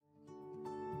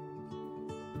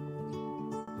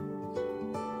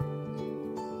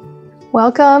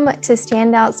Welcome to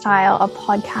Standout Style, a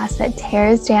podcast that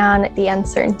tears down the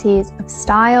uncertainties of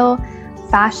style,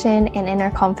 fashion, and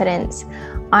inner confidence.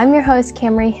 I'm your host,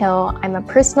 Camry Hill. I'm a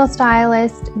personal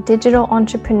stylist, digital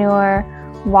entrepreneur,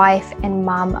 wife, and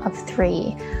mom of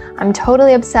 3. I'm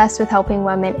totally obsessed with helping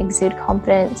women exude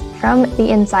confidence from the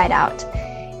inside out.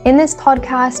 In this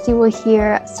podcast, you will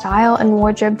hear style and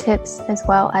wardrobe tips, as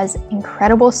well as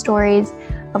incredible stories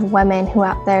of women who are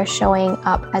out there showing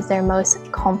up as their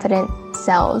most confident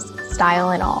selves,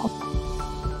 style and all.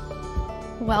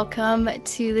 Welcome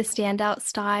to the Standout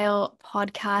Style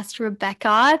podcast,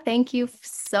 Rebecca. Thank you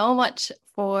so much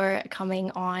for coming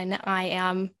on.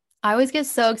 I always get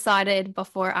so excited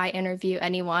before I interview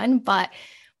anyone, but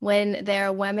when there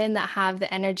are women that have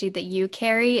the energy that you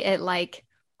carry, it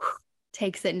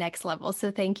takes it next level.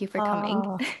 So thank you for coming.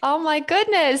 Oh my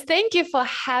goodness. Thank you for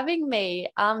having me.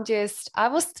 I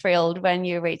was thrilled when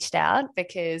you reached out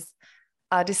because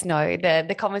I just know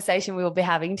the conversation we will be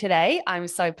having today, I'm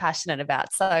so passionate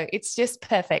about. So it's just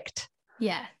perfect.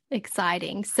 Yeah,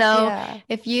 exciting. So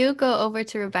If you go over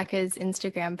to Rebecca's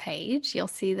Instagram page, you'll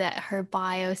see that her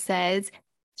bio says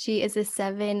she is a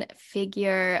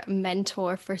 7-figure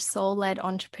mentor for soul-led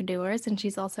entrepreneurs, and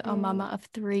she's also a mama of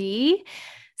 3.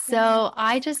 So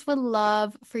I just would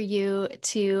love for you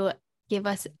to give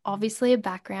us obviously a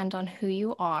background on who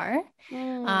you are,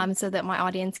 so that my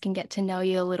audience can get to know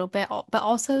you a little bit, but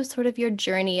also sort of your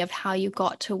journey of how you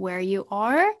got to where you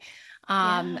are,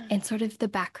 and sort of the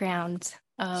background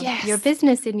of your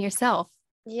business and yourself.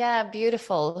 Yeah,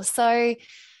 beautiful. So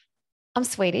I'm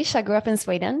Swedish. I grew up in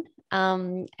Sweden,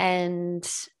 and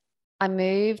I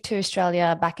moved to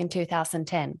Australia back in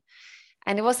 2010.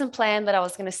 And it wasn't planned that I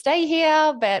was going to stay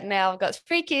here, but now I've got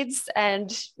 3 kids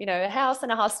and, a house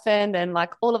and a husband and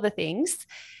all of the things.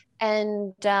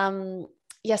 And so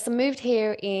I moved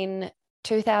here in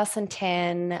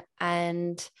 2010,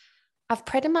 and I've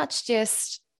pretty much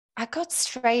I got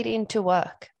straight into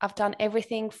work. I've done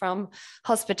everything from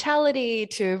hospitality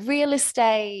to real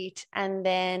estate. And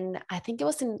then I think it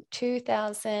was in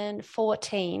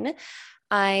 2014,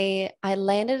 I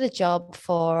landed a job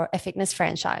for a fitness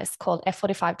franchise called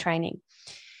F45 Training.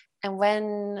 And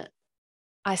when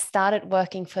I started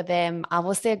working for them, I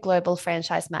was their global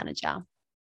franchise manager.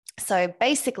 So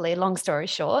basically, long story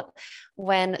short,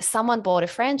 when someone bought a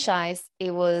franchise,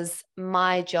 it was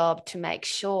my job to make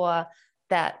sure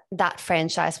that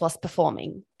franchise was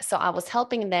performing. So I was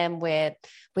helping them with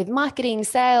marketing,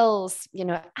 sales,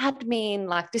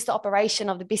 admin, just the operation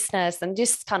of the business, and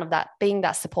just kind of being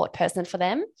that support person for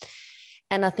them.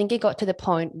 And I think it got to the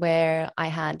point where I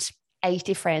had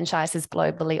 80 franchises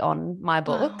globally on my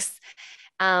books.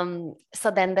 Wow.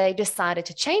 So then they decided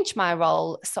to change my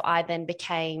role. So I then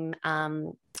became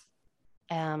an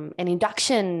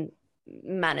induction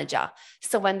manager.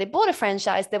 So when they bought a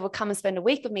franchise, they would come and spend a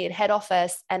week with me at head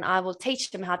office, and I will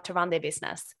teach them how to run their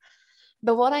business.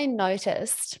 But what I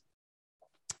noticed,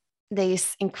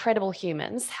 these incredible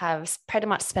humans have pretty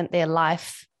much spent their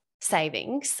life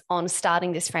savings on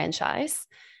starting this franchise.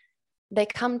 They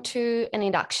come to an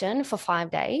induction for 5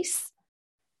 days,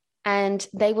 and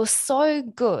they were so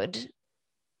good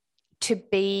to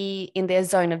be in their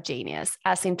zone of genius,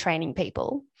 as in training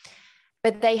people,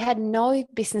 but they had no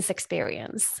business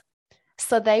experience.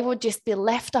 So they would just be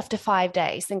left after 5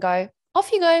 days and go,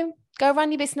 off you go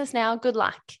run your business now, good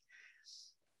luck.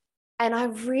 And I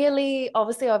really,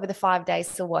 obviously over the 5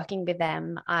 days of working with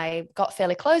them, I got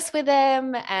fairly close with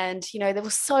them, and, they were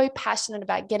so passionate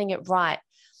about getting it right.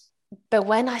 But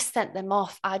when I sent them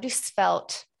off, I just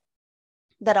felt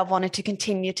that I wanted to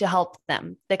continue to help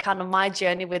them. My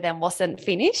journey with them wasn't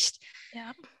finished.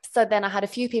 Yeah. So then I had a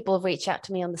few people reach out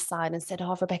to me on the side and said,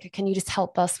 oh, Rebecca, can you just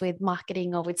help us with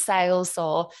marketing or with sales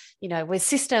or, with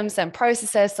systems and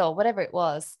processes or whatever it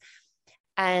was.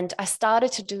 And I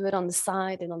started to do it on the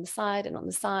side and on the side and on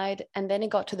the side. And then it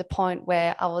got to the point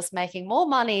where I was making more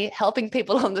money helping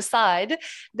people on the side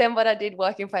than what I did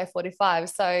working for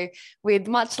F45. So with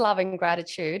much love and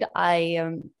gratitude,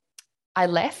 I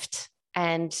left.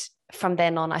 And from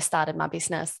then on, I started my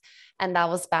business. And that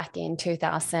was back in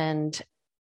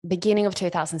beginning of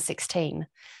 2016.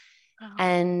 Wow.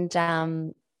 And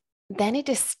then it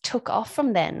just took off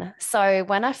from then. So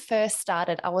when I first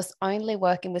started, I was only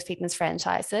working with fitness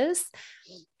franchises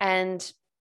and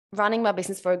running my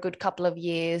business for a good couple of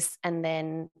years. And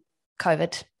then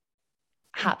COVID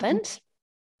happened.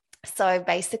 So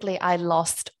basically I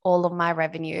lost all of my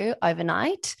revenue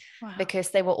overnight. Wow.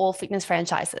 Because they were all fitness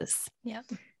franchises. Yep.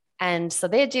 And so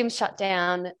their gyms shut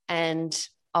down, and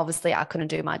obviously I couldn't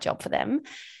do my job for them.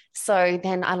 So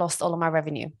then I lost all of my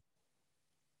revenue,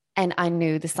 and I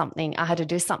knew I had to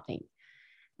do something.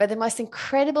 But the most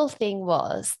incredible thing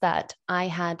was that I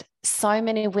had so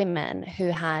many women who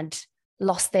had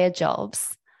lost their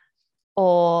jobs,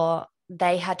 or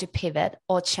they had to pivot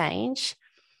or change.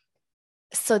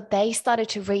 So they started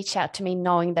to reach out to me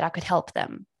knowing that I could help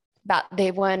them, but they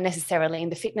weren't necessarily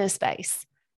in the fitness space.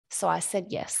 So I said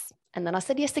yes. And then I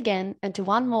said yes again, and to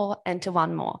one more, and to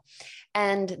one more.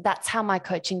 And that's how my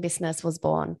coaching business was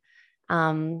born.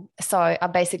 So I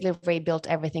basically rebuilt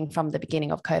everything from the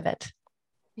beginning of COVID.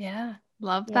 Yeah,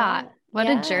 love Yeah. that. What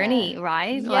a journey,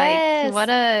 right? Like Yes. what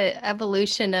a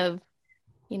evolution of,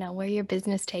 where your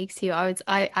business takes you.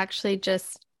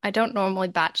 I don't normally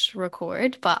batch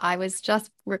record, but I was just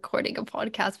recording a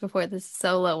podcast before this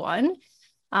solo one.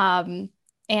 Um,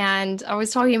 and I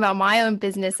was talking about my own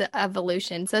business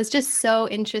evolution. So it's just so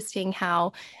interesting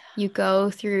how you go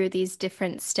through these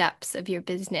different steps of your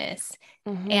business.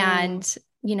 Mm-hmm. And,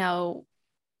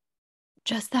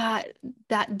 just that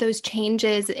those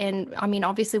changes, and I mean,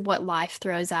 obviously what life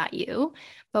throws at you,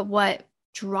 but what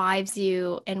drives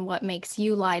you and what makes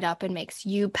you light up and makes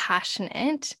you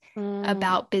passionate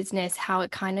about business, how it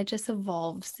kind of just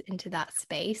evolves into that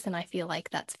space. And I feel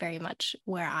like that's very much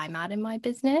where I'm at in my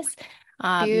business.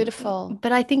 Beautiful.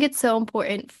 But I think it's so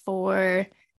important for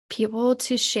people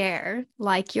to share,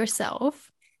 like yourself,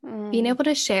 being able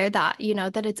to share that,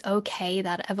 that it's okay,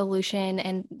 that evolution,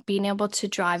 and being able to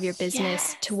drive your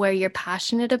business to where you're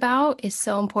passionate about is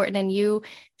so important. And you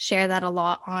share that a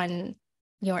lot on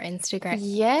your Instagram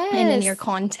and in your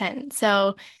content.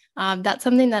 So that's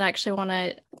something that I actually want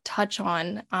to touch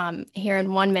on here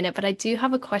in 1 minute. But I do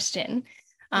have a question.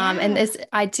 And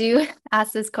I do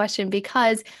ask this question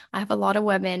because I have a lot of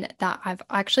women that I've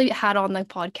actually had on the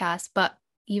podcast, but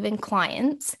even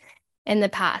clients in the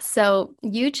past. So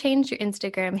you changed your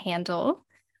Instagram handle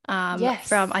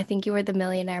from, I think you were the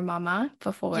Millionaire Mama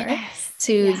before,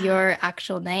 to your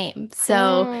actual name.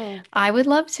 So I would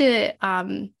love to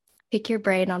pick your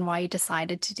brain on why you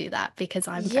decided to do that, because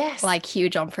I'm like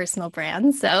huge on personal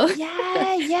brands. So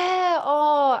yeah.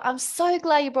 Oh, I'm so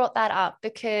glad you brought that up,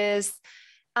 because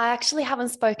I actually haven't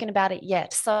spoken about it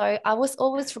yet. So I was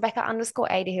always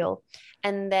Rebecca_Adehill.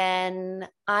 And then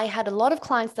I had a lot of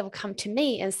clients that would come to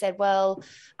me and said, well,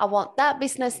 I want that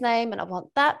business name and I want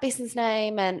that business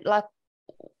name. And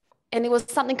it was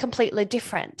something completely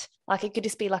different. Like it could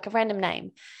just be like a random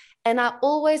name. And I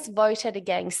always voted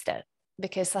against it,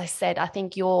 because I said, I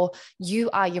think you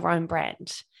are your own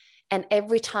brand. And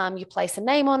every time you place a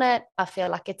name on it, I feel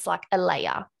like it's like a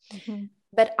layer. Mm-hmm.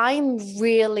 But I'm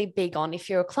really big on, if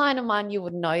you're a client of mine, you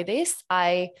would know this.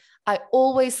 I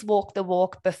always walk the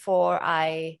walk before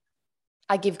I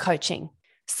give coaching.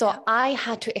 So I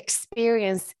had to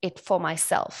experience it for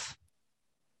myself.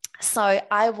 So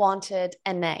I wanted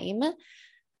a name.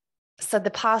 So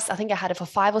I think I had it for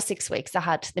 5 or 6 weeks. I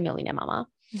had the Millionaire Mama.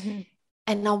 Mm-hmm.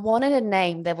 And I wanted a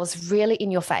name that was really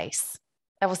in your face.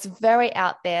 That was very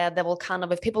out there. That will kind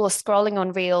of, if people are scrolling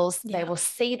on Reels, they will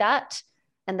see that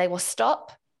and they will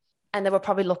stop and they will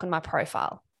probably look on my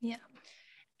profile. Yeah.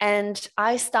 And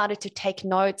I started to take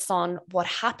notes on what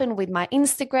happened with my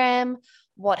Instagram,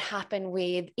 what happened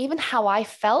with even how I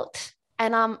felt.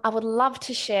 And I would love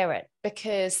to share it,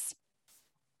 because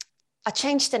I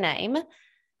changed the name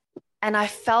and I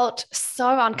felt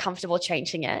so uncomfortable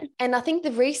changing it. And I think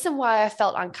the reason why I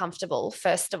felt uncomfortable,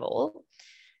 first of all,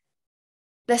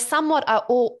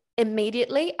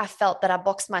 immediately I felt that I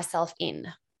boxed myself in.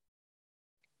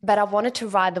 But I wanted to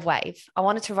ride the wave. I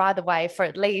wanted to ride the wave for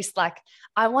at least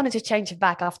I wanted to change it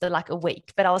back after a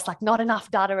week, but I was like, not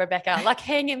enough data, Rebecca,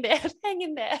 hang in there, hang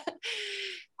in there.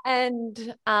 And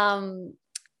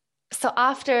so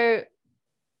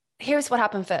here's what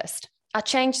happened first. I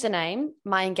changed the name.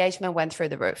 My engagement went through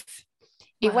the roof.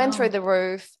 It went through the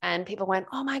roof and people went,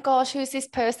 oh my gosh, who's this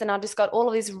person? I just got all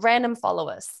of these random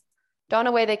followers. Don't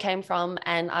know where they came from.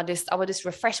 And I would just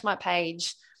refresh my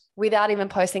page without even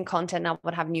posting content. I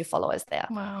would have new followers there.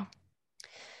 Wow.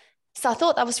 So I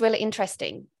thought that was really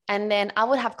interesting. And then I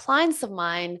would have clients of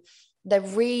mine that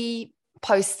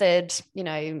reposted,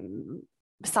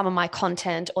 some of my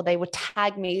content, or they would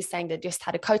tag me saying they just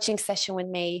had a coaching session with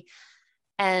me,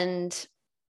 and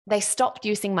they stopped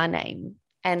using my name.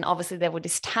 And obviously they would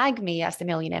just tag me as the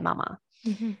Millionaire Mama.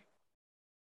 Mm-hmm.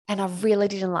 And I really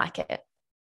didn't like it.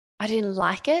 I didn't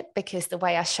like it because the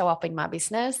way I show up in my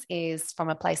business is from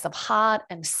a place of heart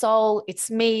and soul.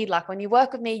 It's me. When you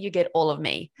work with me, you get all of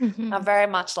me. Mm-hmm. I'm very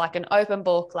much like an open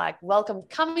book, welcome,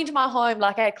 come into my home.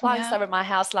 I had clients over at my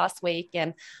house last week,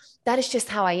 and that is just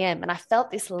how I am. And I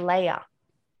felt this layer.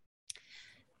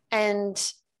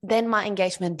 And then my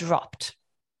engagement dropped.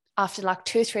 After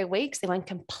 2-3 weeks, it went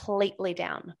completely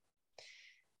down.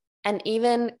 And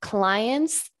even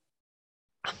clients,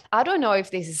 I don't know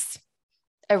if this is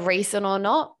a reason or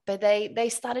not, but they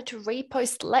started to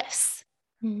repost less.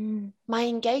 Mm-hmm. My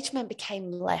engagement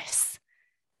became less.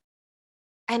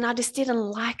 And I just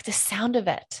didn't like the sound of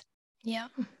it. Yeah.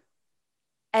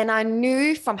 And I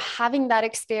knew from having that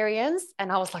experience,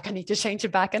 and I was like, I need to change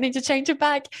it back. I need to change it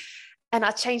back. And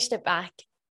I changed it back.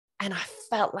 And I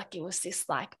felt like it was this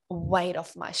like weight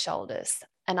off my shoulders.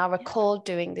 And I recall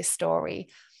doing this story.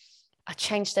 I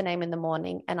changed the name in the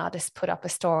morning and I just put up a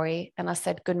story and I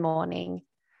said, good morning,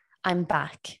 I'm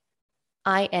back.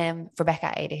 I am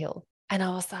Rebecca Adehill. And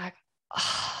I was like,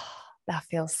 oh, that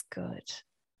feels good.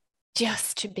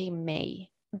 Just to be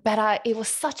me. But it was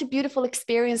such a beautiful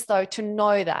experience though, to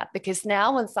know that, because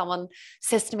now when someone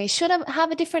says to me, should I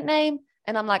have a different name?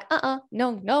 And I'm like,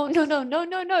 no.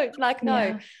 Like,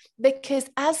 no, because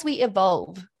as we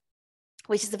evolve,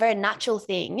 which is a very natural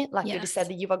thing, like you just said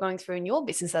that you are going through in your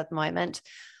business at the moment,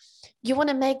 you want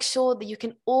to make sure that you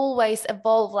can always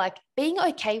evolve, like being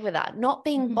okay with that, not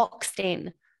being boxed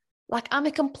in. Like I'm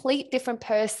a complete different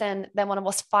person than when I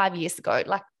was 5 years ago,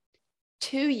 like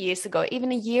 2 years ago,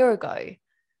 even a year ago.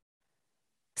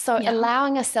 So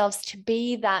allowing ourselves to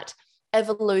be that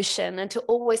evolution and to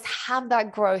always have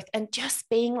that growth and just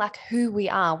being like who we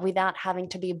are without having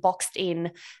to be boxed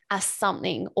in as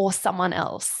something or someone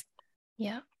else.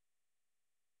 Yeah.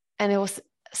 And it was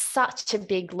such a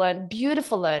big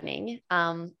beautiful learning,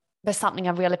 but something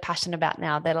I'm really passionate about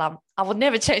now that I would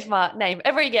never change my name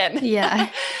ever again. Yeah.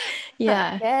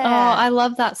 Yeah. Oh, I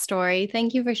love that story.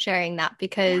 Thank you for sharing that,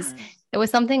 because it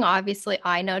was something obviously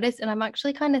I noticed. And I'm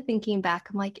actually kind of thinking back.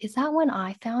 I'm like, is that when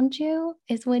I found you?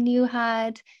 Is when you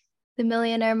had the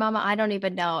Millionaire Mama? I don't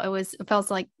even know. It feels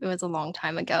like it was a long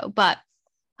time ago. But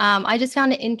I just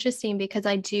found it interesting because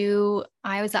I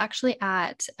was actually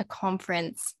at a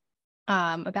conference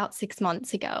about 6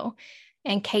 months ago.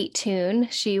 And Kate Toon,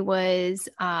 she was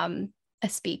a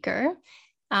speaker.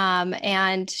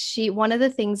 And one of the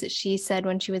things that she said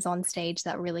when she was on stage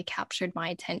that really captured my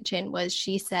attention was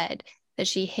she said that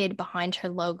she hid behind her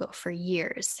logo for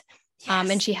years.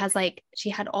 And she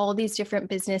had all these different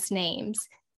business names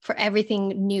for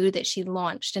everything new that she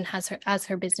launched. And as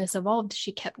her business evolved,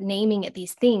 she kept naming it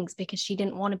these things because she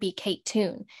didn't want to be Kate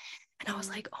Toon. And I was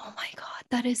like, oh my God,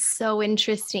 that is so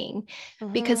interesting.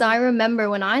 Because I remember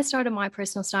when I started my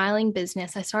personal styling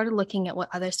business, I started looking at what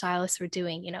other stylists were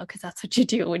doing, because that's what you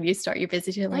do when you start your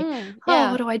business. You're like,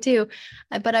 what do I do?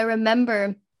 But I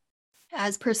remember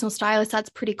as personal stylists, that's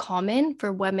pretty common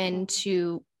for women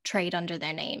to trade under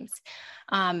their names.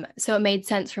 So it made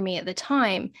sense for me at the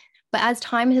time. But as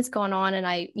time has gone on and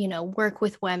I, work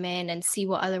with women and see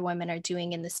what other women are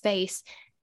doing in the space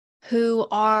who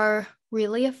are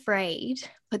really afraid,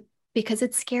 but because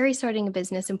it's scary starting a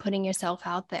business and putting yourself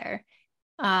out there.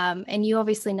 And you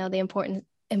obviously know the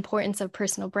importance of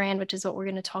personal brand, which is what we're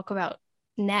going to talk about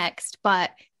next.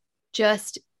 But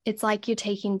just, it's like you're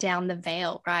taking down the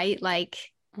veil, right? Like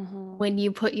when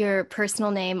you put your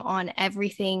personal name on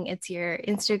everything, it's your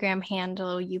Instagram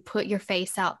handle, you put your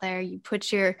face out there, you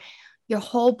put your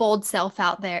whole bold self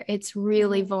out there. It's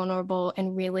really vulnerable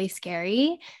and really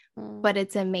scary, but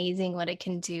it's amazing what it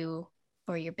can do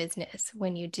for your business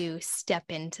when you do step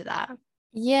into that.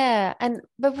 Yeah.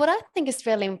 But what I think is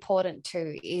really important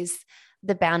too is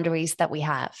the boundaries that we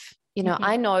have.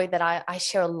 I know that I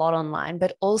share a lot online,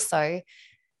 but also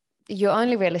you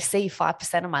only really see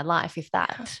 5% of my life, if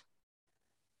that.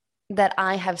 That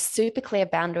I have super clear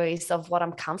boundaries of what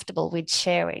I'm comfortable with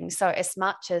sharing. So as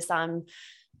much as I'm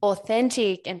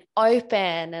authentic and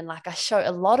open and like I show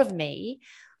a lot of me,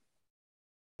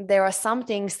 there are some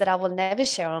things that I will never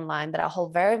share online that I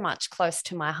hold very much close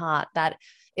to my heart that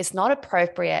is not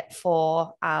appropriate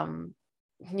for,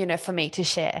 for me to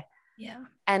share. Yeah.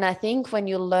 And I think when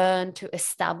you learn to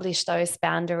establish those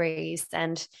boundaries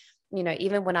and,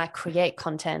 even when I create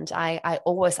content, I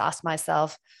always ask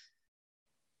myself,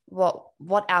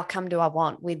 what outcome do I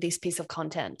want with this piece of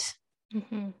content?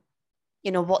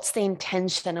 What's the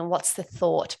intention and what's the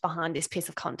thought behind this piece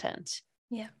of content?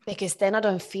 Yeah. Because then I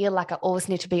don't feel like I always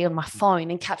need to be on my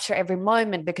phone and capture every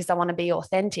moment because I want to be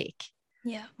authentic.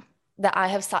 Yeah. That I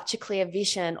have such a clear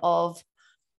vision of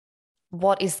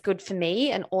what is good for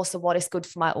me and also what is good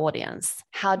for my audience.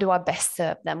 How do I best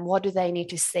serve them? What do they need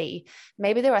to see?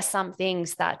 Maybe there are some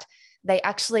things that they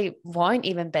actually won't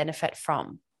even benefit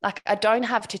from. Like I don't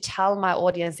have to tell my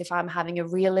audience if I'm having a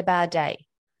really bad day.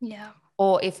 Yeah.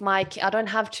 Or if I don't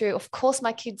have to, of course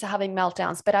my kids are having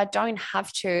meltdowns, but I don't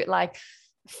have to like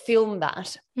film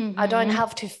that. I don't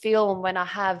have to film when I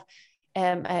have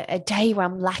a day where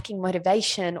I'm lacking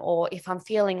motivation or if I'm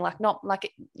feeling like not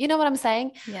like, you know what I'm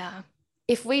saying? Yeah.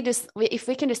 if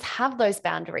we can just have those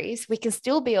boundaries, we can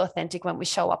still be authentic when we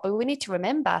show up. But we need to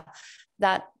remember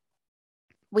that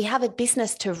we have a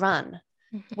business to run.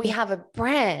 We have a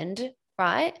brand,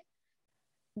 right?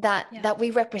 That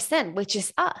we represent, which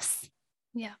is us.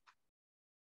 Yeah.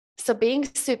 So being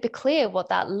super clear what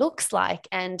that looks like.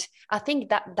 And I think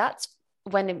that's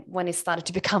when it started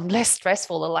to become less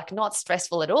stressful, or like not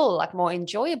stressful at all, like more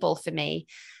enjoyable for me,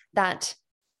 that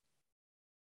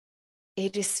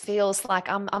it just feels like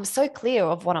I'm so clear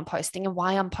of what I'm posting and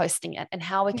why I'm posting it and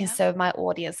how it can serve my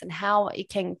audience and how it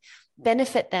can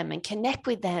benefit them and connect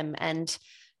with them. And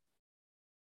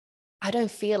I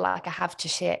don't feel like I have to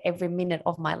share every minute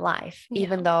of my life,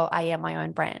 even though I am my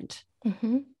own brand.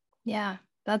 Yeah,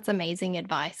 that's amazing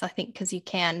advice. I think because you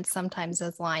can sometimes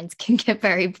those lines can get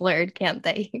very blurred, can't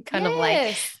they? Kind of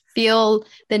like feel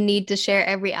the need to share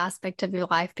every aspect of your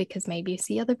life because maybe you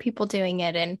see other people doing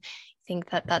it and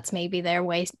think that that's maybe their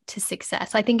way to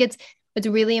success. I think it's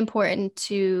really important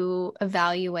to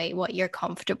evaluate what you're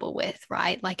comfortable with,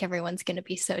 right? Like everyone's going to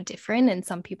be so different, and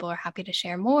some people are happy to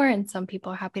share more and some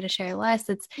people are happy to share less.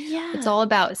 It's all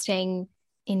about staying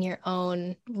in your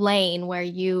own lane where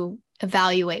you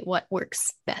evaluate what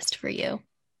works best for you.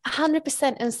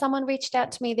 100%. And someone reached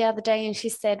out to me the other day and she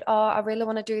said, oh, I really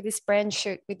want to do this brand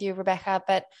shoot with you, Rebecca,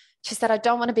 but she said, I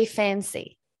don't want to be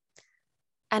fancy.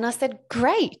 And I said,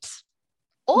 great.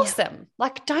 Awesome.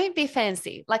 Like, don't be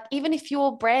fancy. Like, even if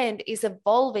your brand is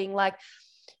evolving, like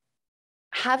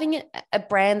having a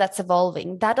brand that's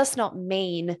evolving, that does not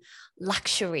mean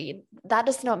luxury. That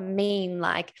does not mean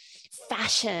like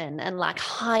fashion and like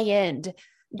high end.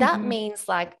 That means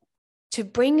like to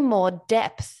bring more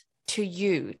depth to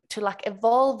you, to like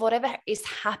evolve whatever is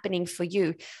happening for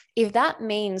you. If that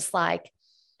means like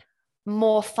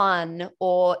more fun,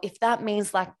 or if that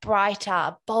means like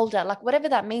brighter, bolder, like whatever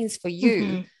that means for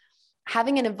you,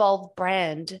 having an evolved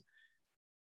brand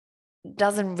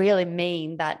doesn't really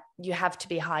mean that you have to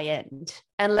be high end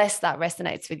unless that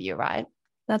resonates with you, right?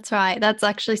 That's right. That's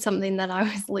actually something that I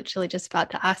was literally just about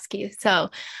to ask you.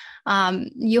 So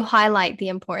you highlight the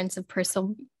importance of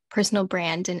personal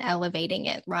brand and elevating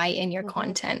it, right, in your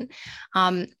content.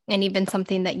 And even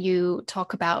something that you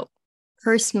talk about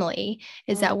personally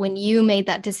is that when you made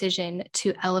that decision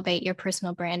to elevate your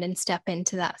personal brand and step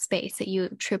into that space, that you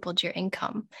tripled your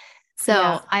income.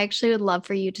 So I actually would love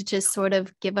for you to just sort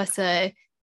of give us a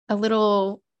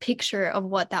little picture of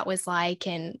what that was like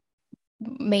and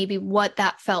maybe what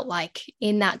that felt like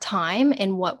in that time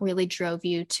and what really drove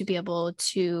you to be able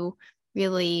to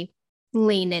really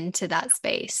lean into that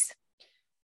space.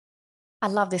 I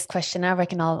love this question. I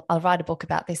reckon I'll write a book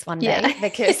about this one day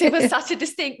because it was such a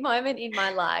distinct moment in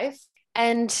my life.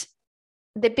 And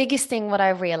the biggest thing what I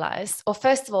realized, or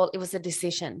first of all, it was a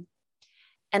decision.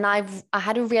 And I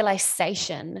had a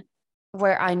realization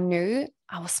where I knew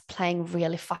I was playing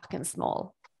really fucking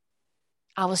small.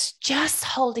 I was just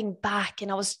holding back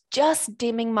and I was just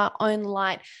dimming my own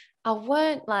light. I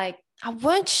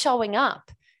weren't showing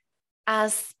up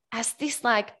as this,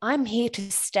 like, I'm here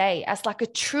to stay, as like a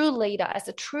true leader, as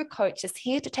a true coach, just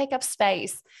here to take up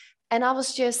space. And I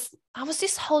was just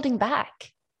holding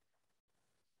back.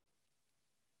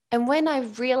 And when I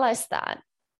realized that,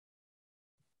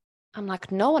 I'm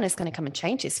like, no one is going to come and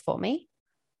change this for me.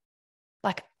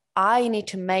 Like, I need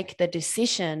to make the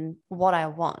decision what I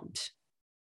want.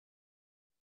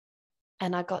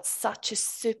 And I got such a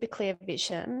super clear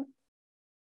vision.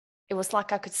 It was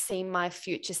like I could see my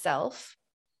future self.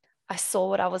 I saw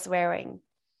what I was wearing.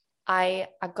 I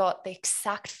got the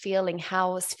exact feeling,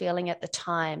 how I was feeling at the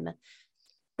time,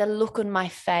 the look on my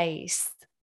face.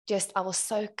 Just, I was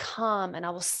so calm and I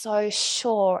was so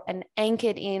sure and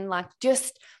anchored in like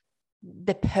just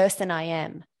the person I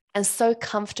am and so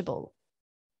comfortable.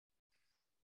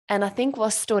 And I think what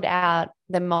stood out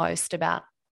the most about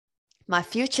my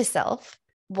future self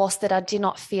was that I did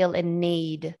not feel a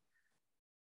need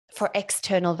for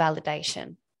external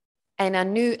validation. And I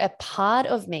knew a part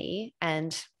of me,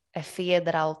 and a fear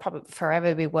that I'll probably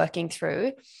forever be working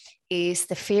through, is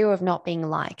the fear of not being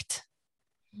liked.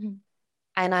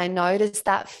 And I noticed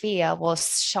that fear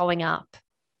was showing up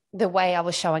the way I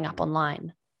was showing up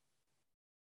online.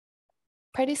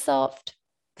 Pretty soft,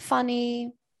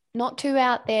 funny, not too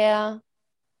out there.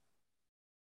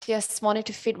 Just wanted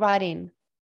to fit right in.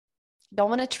 Don't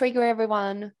want to trigger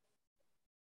everyone.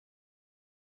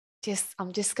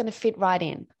 I'm just going to fit right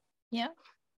in. Yeah.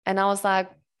 And I was like,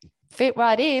 fit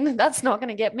right in? That's not going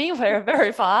to get me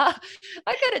very far.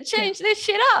 I got to change this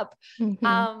shit up.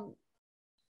 And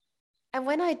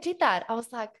when I did that, I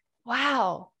was like,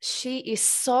 wow, she is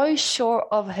so sure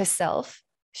of herself.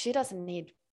 She doesn't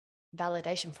need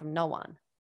validation from no one.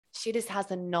 She just has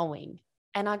a knowing.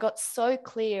 And I got so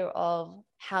clear of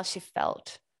how she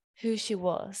felt, who she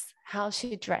was, how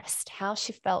she dressed, how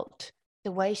she felt,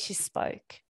 the way she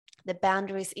spoke, the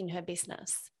boundaries in her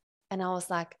business. And I was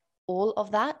like, all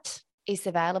of that is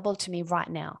available to me right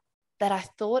now, that I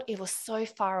thought it was so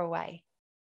far away.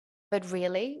 But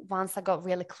really, once I got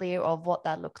really clear of what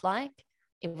that looked like,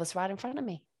 it was right in front of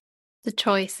me. The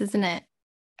choice, isn't it?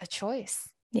 A choice.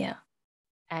 Yeah.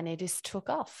 And it just took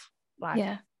off.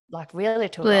 Like really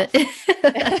took off.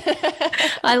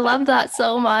 I love that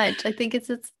so much. I think it's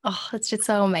just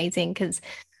so amazing because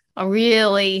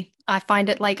I find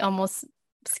it like almost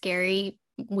scary,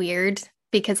 weird,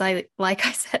 because like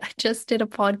I said, I just did a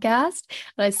podcast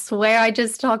and I swear I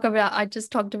just talked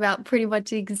about pretty much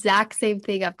the exact same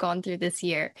thing I've gone through this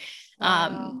year.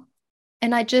 Wow.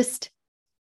 And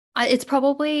it's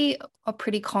probably a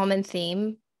pretty common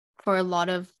theme for a lot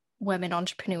of women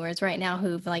entrepreneurs right now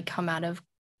who've like come out of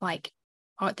like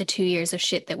the 2 years of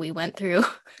shit that we went through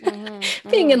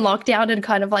being in lockdown, and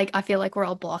kind of like I feel like we're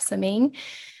all blossoming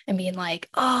and being like,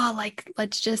 oh, like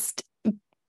let's just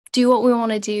do what we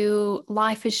want to do.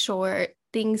 Life is short.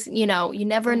 Things, you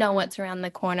never know what's around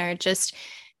the corner. Just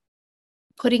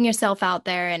putting yourself out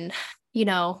there and,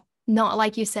 not,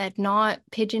 like you said, not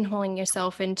pigeonholing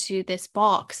yourself into this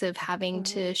box of having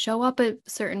to show up a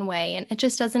certain way. And it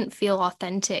just doesn't feel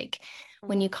authentic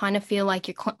when you kind of feel like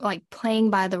you're like playing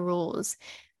by the rules.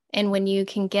 And when you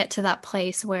can get to that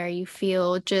place where you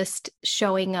feel just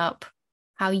showing up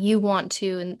how you want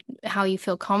to and how you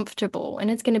feel comfortable, and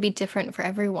it's going to be different for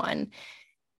everyone.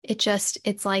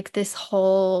 It's like this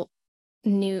whole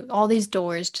all these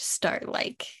doors just start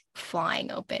like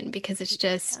flying open, because it's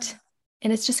just,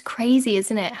 and it's just crazy,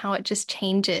 isn't it? How it just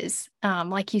changes.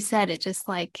 Like you said, it just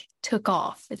like took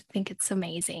off. I think it's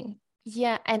amazing.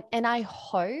 Yeah. And I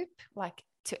hope, like,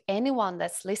 to anyone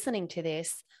that's listening to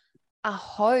this, I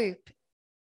hope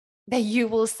that you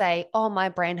will say, oh, my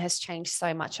brand has changed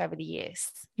so much over the years.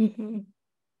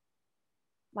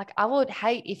 Like, I would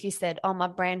hate if you said, oh, my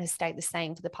brand has stayed the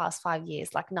same for the past 5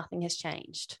 years. Like, nothing has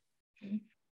changed.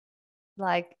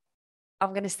 Like,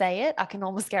 I'm going to say it, I can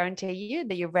almost guarantee you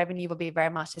that your revenue will be very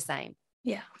much the same.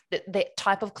 Yeah. The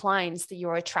type of clients that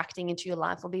you're attracting into your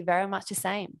life will be very much the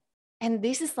same. And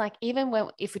this is like, even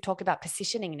if we talk about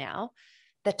positioning now,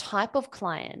 the type of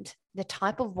client, the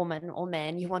type of woman or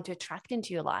man you want to attract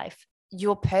into your life,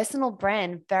 your personal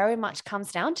brand very much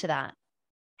comes down to that.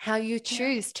 How you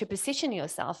choose to position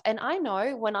yourself. And I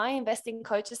know when I invest in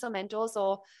coaches or mentors,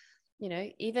 or,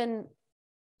 even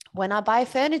when I buy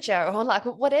furniture or like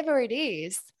whatever it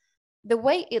is, the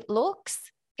way it looks,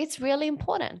 it's really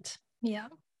important. Yeah.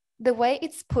 The way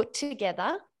it's put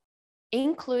together,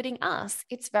 including us,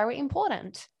 it's very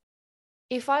important.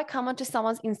 If I come onto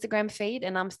someone's Instagram feed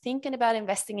and I'm thinking about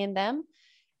investing in them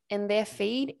and their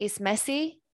feed is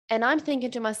messy, and I'm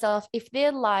thinking to myself, if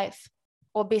their life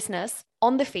or business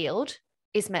on the field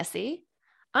is messy,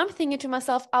 I'm thinking to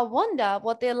myself, I wonder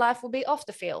what their life will be off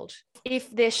the field. If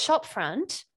their shop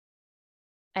front,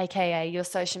 aka your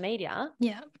social media,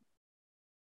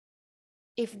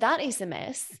 if that is a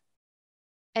mess,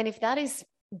 and if that is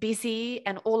busy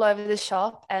and all over the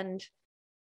shop, and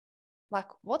like,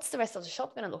 what's the rest of the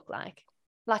shop going to look like?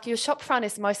 Like, your shop front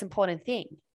is the most important thing.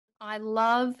 I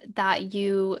love that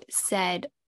you said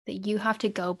that you have to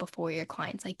go before your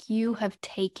clients. Like, you have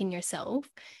taken yourself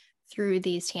through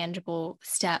these tangible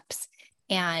steps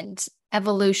and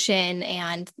evolution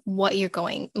and what you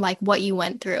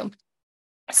went through.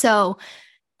 So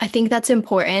I think that's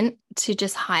important to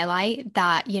just highlight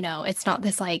that, it's not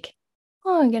this like,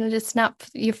 oh, I'm going to just snap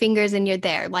your fingers and you're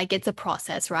there. Like, it's a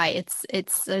process, right?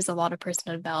 There's a lot of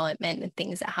personal development and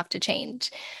things that have to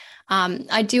change.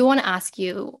 I do want to ask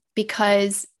you,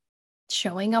 because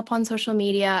showing up on social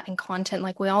media and content,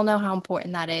 like, we all know how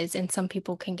important that is. And some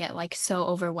people can get like so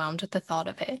overwhelmed with the thought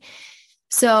of it.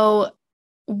 So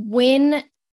when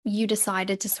you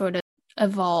decided to sort of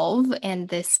evolve and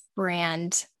this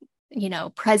brand,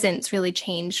 presence really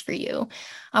changed for you,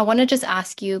 I want to just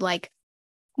ask you, like,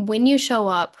 when you show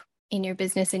up in your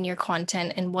business, in your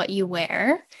content and what you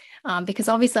wear, because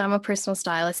obviously I'm a personal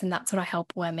stylist and that's what I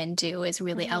help women do, is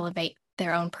really elevate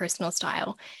their own personal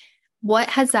style. What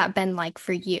has that been like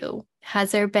for you?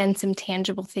 Has there been some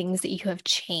tangible things that you have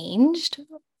changed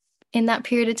in that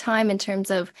period of time in terms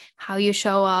of how you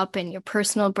show up and your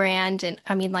personal brand? And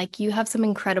I mean, like, you have some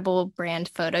incredible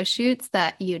brand photo shoots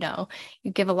that, you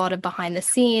give a lot of behind the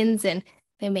scenes and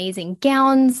the amazing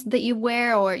gowns that you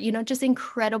wear, or, just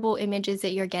incredible images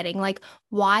that you're getting. Like,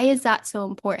 why is that so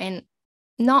important?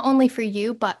 Not only for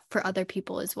you, but for other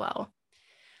people as well.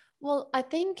 Well, I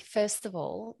think, first of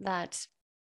all, that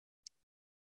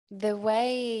the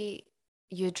way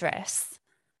you dress,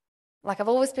 like I've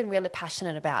always been really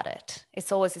passionate about it.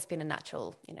 It's always just been a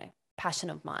natural,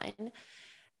 passion of mine.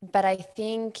 But I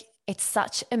think it's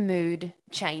such a mood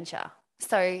changer.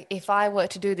 So if I were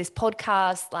to do this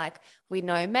podcast, like with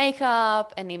no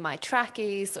makeup and in my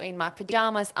trackies or in my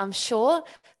pajamas, I'm sure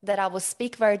that I will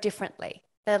speak very differently.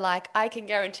 They're like, I can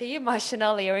guarantee you my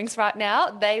Chanel earrings right now,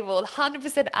 they will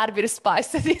 100% add a bit of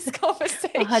spice to this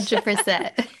conversation.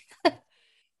 100%.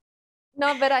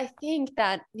 No, but I think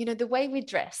that, the way we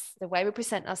dress, the way we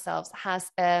present ourselves has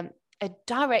a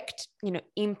direct,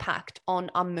 impact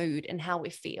on our mood and how we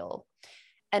feel.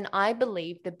 And I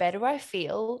believe the better I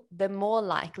feel, the more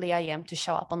likely I am to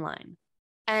show up online.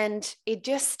 And it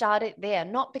just started there,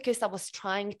 not because I was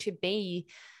trying to be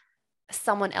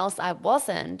someone else I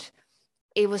wasn't.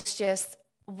 It was just,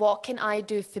 what can I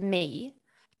do for me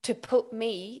to put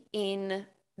me in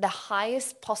the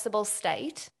highest possible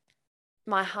state,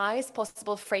 my highest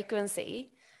possible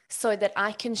frequency, so that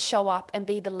I can show up and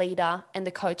be the leader and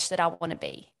the coach that I want to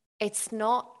be. It's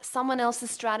not someone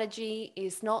else's strategy,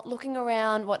 is not looking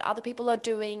around what other people are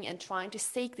doing and trying to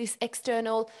seek this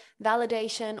external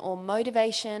validation or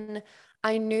motivation.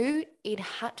 I knew it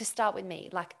had to start with me,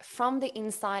 like from the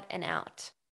inside and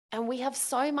out. And we have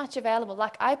so much available.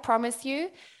 Like I promise you,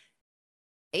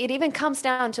 it even comes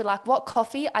down to like what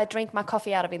coffee I drink my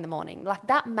coffee out of in the morning. Like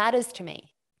that matters to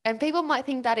me. And people might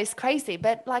think that is crazy,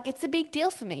 but like it's a big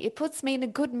deal for me. It puts me in a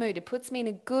good mood. It puts me in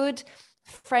a good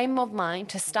frame of mind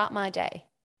to start my day.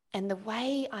 And the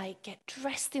way I get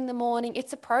dressed in the morning,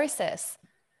 it's a process.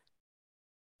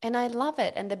 And I love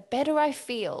it. And the better I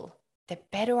feel, the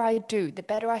better I do, the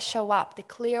better I show up, the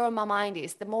clearer my mind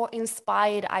is, the more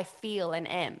inspired I feel and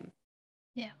am.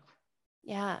 Yeah.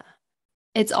 Yeah.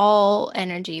 It's all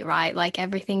energy, right? Like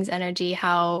everything's energy,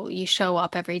 how you show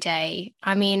up every day.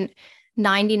 I mean,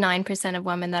 99% of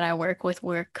women that I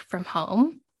work from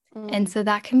home. And so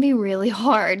that can be really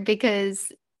hard because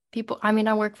people, I mean,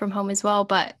 I work from home as well,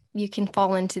 but you can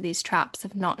fall into these traps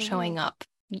of not showing up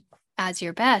as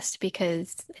your best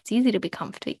because it's easy to be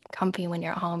comfy when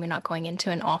you're at home. You're not going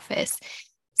into an office.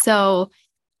 So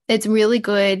it's really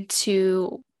good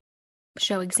to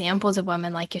show examples of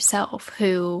women like yourself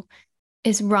who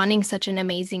is running such an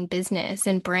amazing business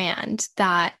and brand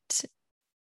that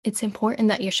it's important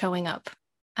that you're showing up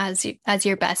as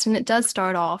your best. And it does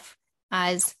start off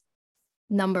as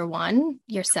number one,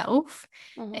 yourself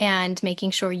and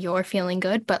making sure you're feeling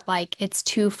good. But like it's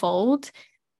twofold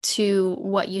to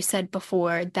what you said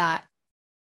before, that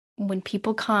when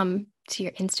people come to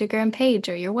your Instagram page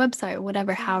or your website or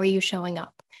whatever, how are you showing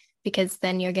up? Because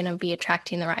then you're going to be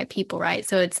attracting the right people, right?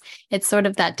 So it's sort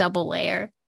of that double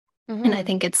layer. And I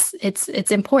think it's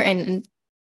important. And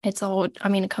it's all, I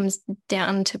mean, it comes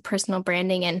down to personal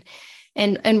branding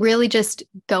and really just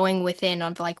going within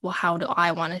of like, well, how do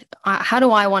I want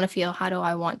to feel? How do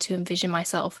I want to envision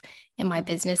myself in my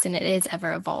business? And it is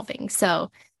ever evolving.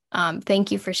 So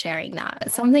thank you for sharing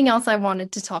that. Something else I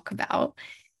wanted to talk about,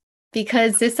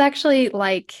 because this actually,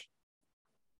 like,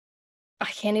 I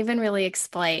can't even really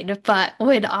explain, but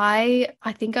I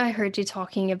think I heard you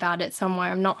talking about it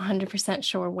somewhere. I'm not 100%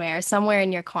 sure where, somewhere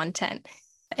in your content.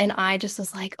 And I just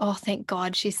was like, oh, thank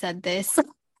God she said this.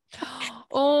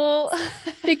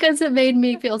 Because it made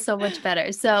me feel so much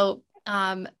better. So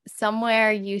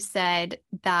somewhere you said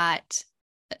that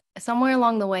somewhere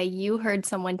along the way, you heard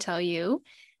someone tell you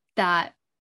that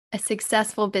a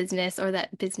successful business or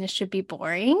that business should be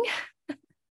boring.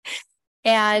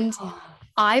 And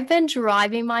I've been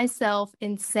driving myself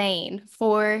insane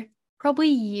for probably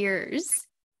years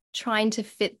trying to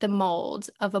fit the mold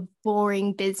of a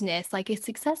boring business. Like a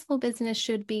successful business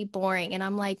should be boring. And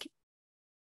I'm like,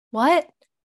 what?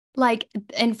 Like,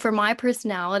 and for my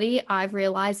personality, I've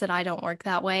realized that I don't work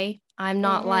that way. I'm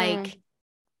not like,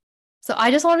 so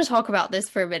I just want to talk about this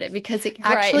for a minute because it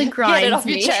actually grinds me. Get it off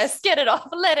your chest, get it off,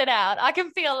 let it out. I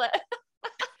can feel it.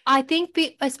 I think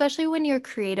especially when you're a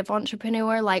creative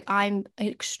entrepreneur, like I'm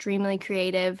extremely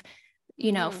creative,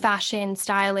 fashion,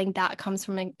 styling, that comes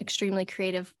from an extremely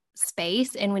creative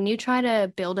space. And when you try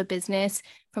to build a business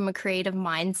from a creative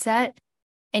mindset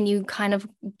and you kind of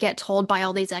get told by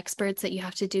all these experts that you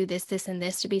have to do this, this, and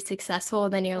this to be successful,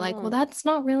 then you're like, well, that's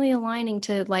not really aligning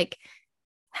to like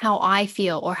how I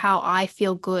feel or how I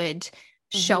feel good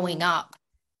showing up.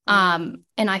 And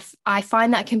I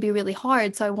find that can be really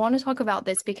hard. So I want to talk about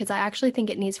this because I actually think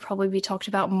it needs to probably be talked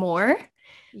about more.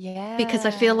 Yeah. Because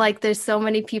I feel like there's so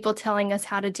many people telling us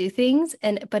how to do things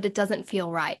but it doesn't feel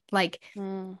right. Like,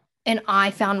 and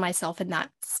I found myself in that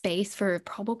space for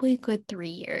probably a good 3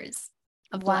 years.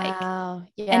 of like, wow.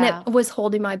 and it Yeah. was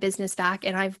holding my business back,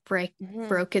 and I've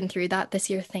broken through that this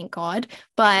year, thank God.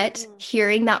 But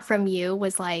hearing that from you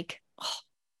was like, oh,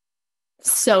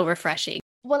 so refreshing.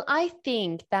 Well, I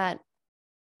think that,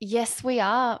 yes, we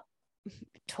are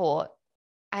taught,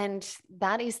 and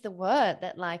that is the word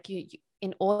that, like, you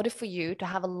in order for you to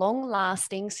have a long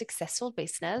lasting successful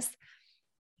business,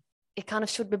 it kind of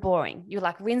should be boring. You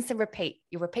like rinse and repeat.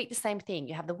 You repeat the same thing.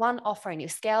 You have the one offer and you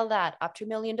scale that up to $1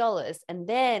 million, and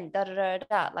then da da da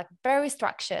da, like very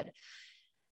structured.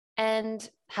 And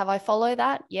have I followed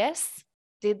that? Yes.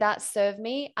 Did that serve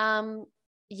me?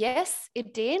 Yes,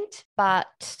 it did.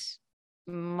 But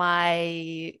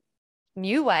my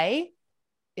new way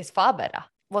is far better.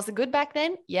 Was it good back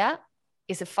then? Yeah.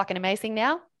 Is it fucking amazing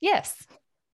now? Yes.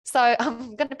 So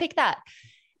I'm going to pick that.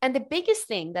 And the biggest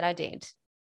thing that I did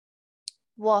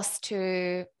was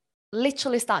to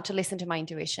literally start to listen to my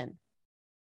intuition,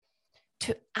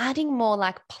 to adding more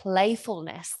like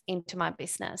playfulness into my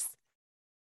business.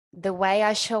 The way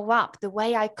I show up, the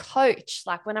way I coach,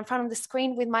 like when I'm in front of the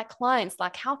screen with my clients,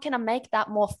 like how can I make that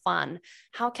more fun?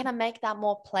 How can I make that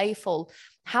more playful?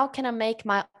 How can I make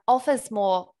my offers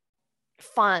more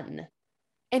fun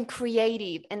and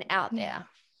creative and out there?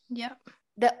 Yeah.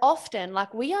 That often,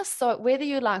 like, we are so, whether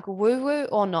you like woo-woo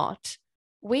or not,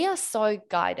 we are so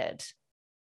guided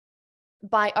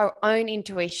by our own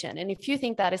intuition. And if you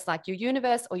think that is like your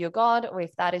universe or your God, or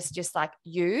if that is just like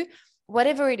you,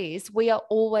 whatever it is, we are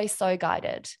always so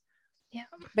guided. Yeah.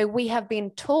 But we have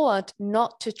been taught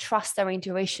not to trust our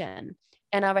intuition.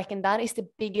 And I reckon that is the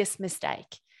biggest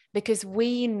mistake, because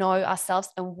we know ourselves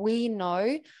and we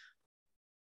know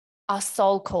our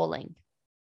soul calling.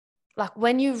 Like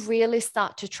when you really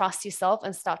start to trust yourself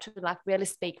and start to like really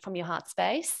speak from your heart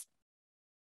space,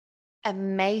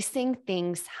 amazing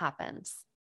things happens,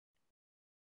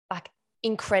 like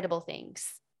incredible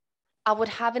things. I would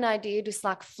have an idea just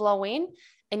like flow in.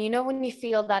 And you know, when you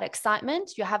feel that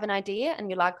excitement, you have an idea and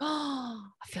you're like, oh,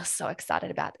 I feel so excited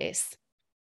about this.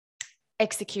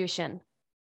 Execution.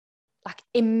 Like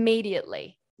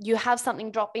immediately you have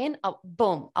something drop in, oh,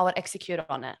 boom, I would execute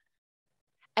on it.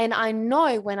 And I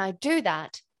know when I do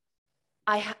that,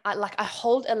 I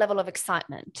hold a level of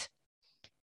excitement.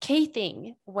 Key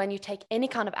thing when you take any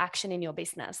kind of action in your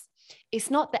business, it's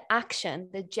not the action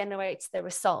that generates the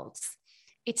results.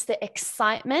 It's the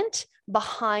excitement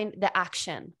behind the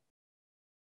action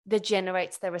that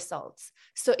generates the results.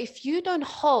 So if you don't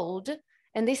hold,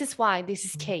 and this is why this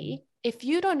is key, if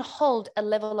you don't hold a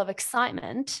level of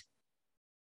excitement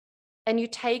and you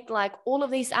take like all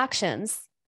of these actions,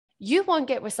 you won't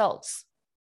get results.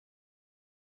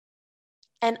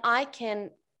 And I can,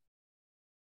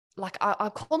 like, I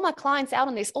call my clients out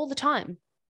on this all the time,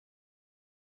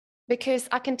 because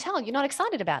I can tell you're not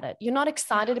excited about it. You're not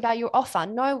excited about your offer.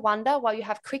 No wonder why you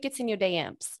have crickets in your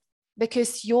DMs,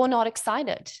 because you're not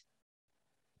excited.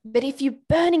 But if you're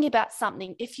burning about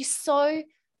something, if you're so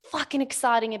fucking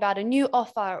exciting about a new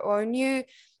offer or a new,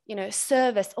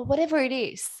 service or whatever it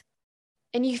is,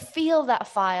 and you feel that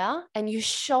fire and you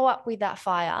show up with that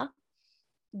fire,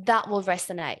 that will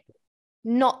resonate.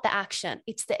 Not the action,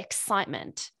 it's the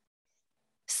excitement.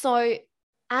 So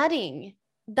adding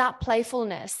that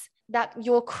playfulness, that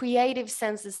your creative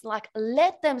senses, like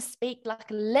let them speak, like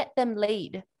let them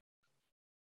lead.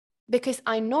 Because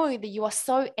I know that you are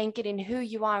so anchored in who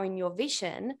you are in your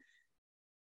vision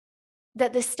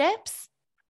that the steps,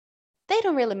 they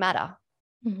don't really matter.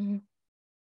 Mm-hmm.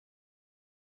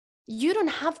 You don't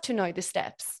have to know the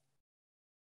steps.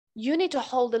 You need to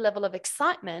hold a level of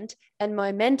excitement and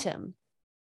momentum.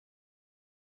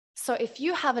 So if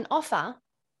you have an offer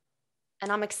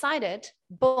and I'm excited,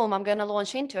 boom, I'm going to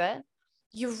launch into it.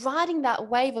 You're riding that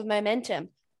wave of momentum.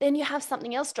 Then you have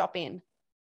something else drop in.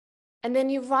 And then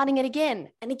you're riding it again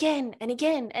and again and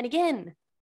again and again.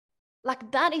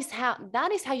 Like that is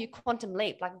how you quantum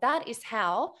leap. Like that is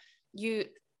how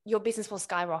your business will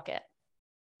skyrocket.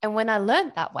 And when I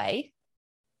learned that way,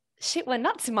 shit went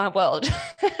nuts in my world.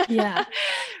 Yeah.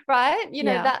 Right?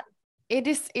 That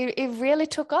it really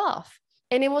took off.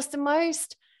 And it was the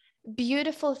most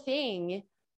beautiful thing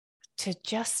to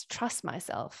just trust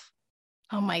myself.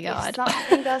 Oh my God. If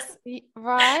something does,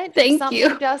 right? Thank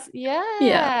you.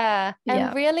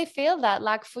 And really feel that,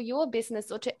 like for your business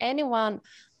or to anyone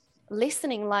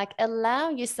listening, like allow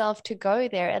yourself to go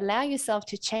there, allow yourself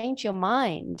to change your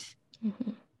mind.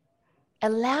 Mm-hmm.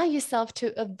 Allow yourself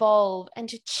to evolve and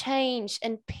to change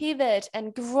and pivot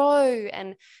and grow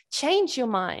and change your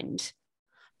mind.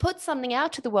 Put something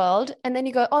out to the world and then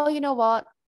you go, oh, you know what?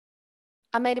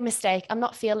 I made a mistake. I'm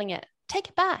not feeling it. Take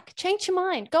it back. Change your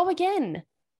mind. Go again.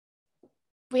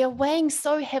 we are weighing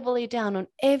so heavily down on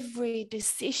every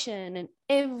decision and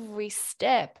every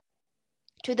step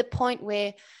to the point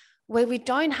where we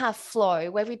don't have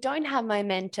flow, where we don't have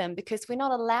momentum, because we're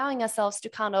not allowing ourselves to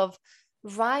kind of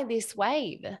ride this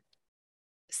wave.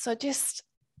 So just,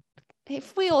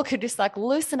 if we all could just like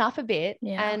loosen up a bit.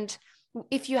 And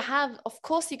if you have, of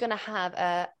course, you're going to have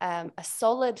a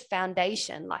solid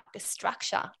foundation, like a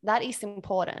structure. That is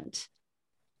important.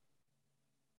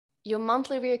 Your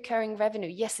monthly recurring revenue,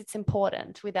 yes, it's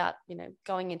important, without,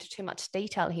 going into too much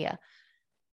detail here.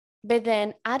 But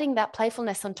then adding that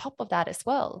playfulness on top of that as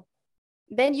well,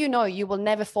 then you will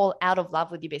never fall out of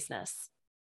love with your business.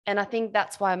 And I think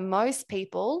that's why most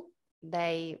people,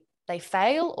 they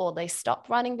fail or they stop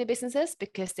running their businesses,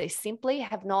 because they simply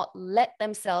have not let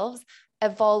themselves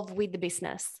evolve with the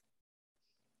business,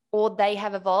 or they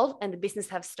have evolved and the business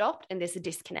have stopped and there's a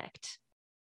disconnect.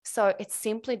 So it's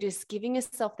simply just giving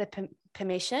yourself the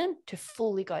permission to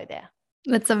fully go there.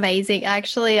 That's amazing. I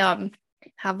actually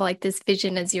have like this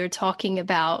vision as you're talking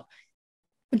about,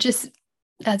 just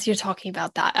as you're talking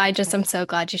about that. I'm so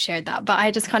glad you shared that. But I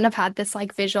just kind of had this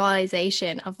like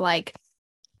visualization of like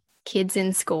kids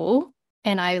in school.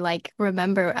 And I like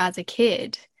remember as a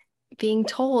kid being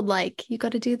told like, you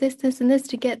got to do this, this, and this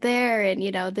to get there. And,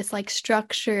 this like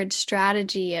structured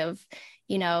strategy of,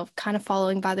 kind of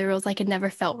following by the rules, like it never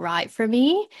felt right for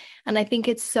me. And I think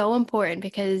it's so important,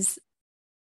 because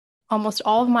almost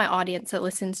all of my audience that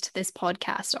listens to this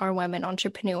podcast are women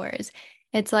entrepreneurs.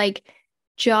 It's like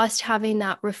just having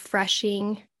that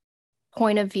refreshing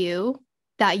point of view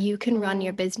that you can run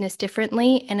your business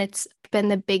differently. And it's been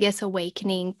the biggest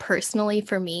awakening personally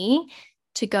for me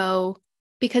to go,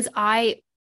 because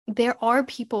there are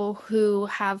people who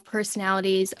have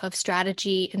personalities of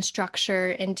strategy and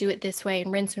structure and do it this way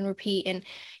and rinse and repeat. And,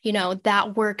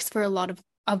 that works for a lot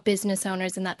of business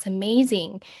owners, and that's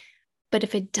amazing. But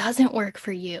if it doesn't work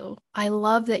for you, I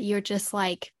love that you're just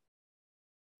like,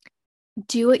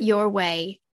 do it your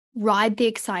way, ride the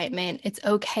excitement. It's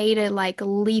okay to like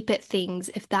leap at things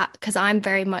because I'm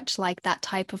very much like that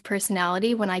type of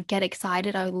personality. When I get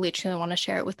excited, I literally want to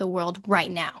share it with the world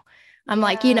right now. I'm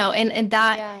like, and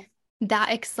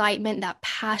that excitement, that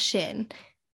passion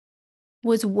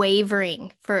was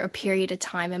wavering for a period of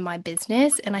time in my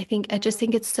business. And I just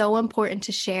think it's so important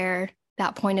to share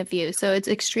that point of view. So it's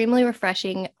extremely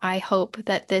refreshing. I hope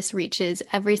that this reaches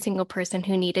every single person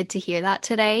who needed to hear that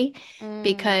today,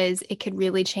 because it could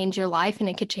really change your life and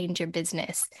it could change your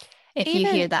business if you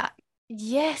hear that.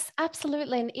 Yes,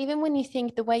 absolutely. And even when you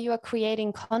think the way you are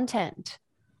creating content,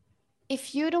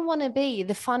 if you don't want to be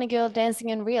the funny girl dancing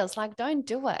in reels, like don't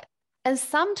do it. And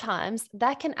sometimes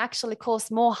that can actually cause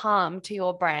more harm to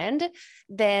your brand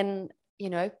than,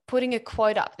 putting a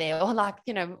quote up there, or like,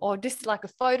 or just like a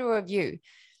photo of you.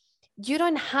 You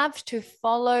don't have to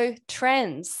follow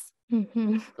trends.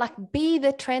 Like be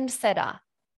the trendsetter.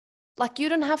 Like you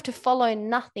don't have to follow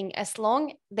nothing, as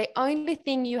long the only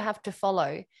thing you have to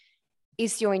follow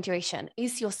is your intuition,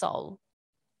 is your soul.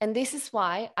 And this is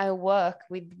why I work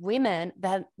with women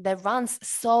that runs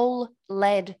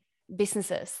soul-led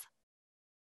businesses,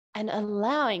 and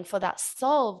allowing for that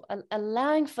soul,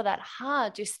 allowing for that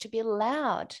heart just to be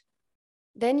loud.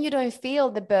 Then you don't feel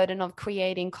the burden of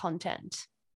creating content.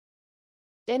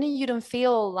 Then you don't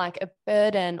feel like a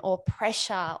burden or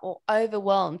pressure or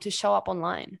overwhelmed to show up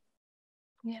online.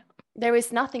 Yeah. There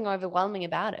is nothing overwhelming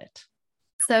about it.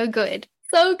 So good.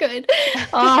 So good.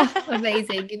 Oh,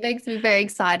 amazing. It makes me very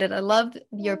excited. I love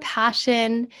your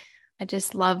passion. I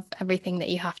just love everything that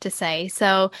you have to say.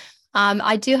 So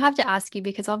I do have to ask you,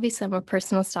 because obviously I'm a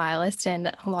personal stylist, and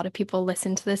a lot of people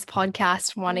listen to this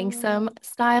podcast wanting some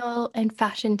style and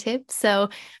fashion tips. So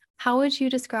how would you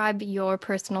describe your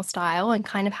personal style, and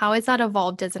kind of how has that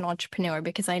evolved as an entrepreneur?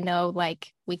 Because I know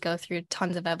like we go through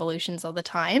tons of evolutions all the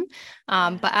time.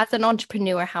 But as an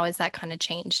entrepreneur, how has that kind of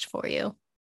changed for you?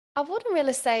 I wouldn't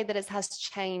really say that it has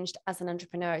changed as an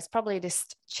entrepreneur. It's probably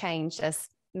just changed as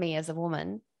me as a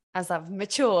woman, as I've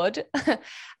matured.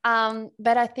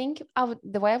 But I think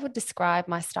the way I would describe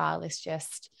my style is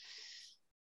just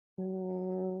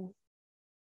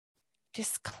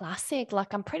classic.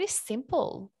 Like I'm pretty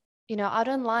simple. I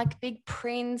don't like big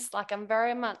prints. Like I'm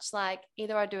very much like,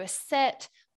 either I do a set,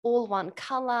 all one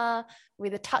color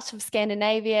with a touch of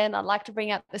Scandinavian. I'd like to bring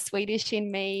out the Swedish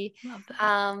in me.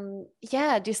 Love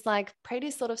that. Just like pretty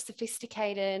sort of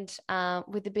sophisticated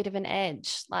with a bit of an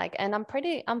edge. Like, and I'm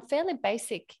fairly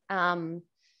basic when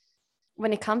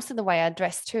it comes to the way I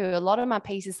dress too. A lot of my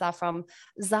pieces are from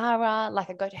Zara.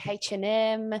 Like I go to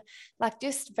H&M, like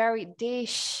just very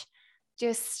dish,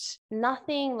 just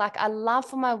nothing like I love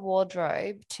for my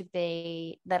wardrobe to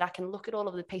be that I can look at all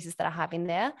of the pieces that I have in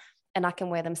there and I can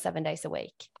wear them 7 days a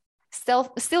week. Still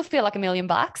feel like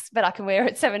 $1,000,000, but I can wear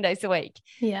it 7 days a week.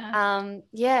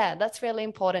 Yeah, that's really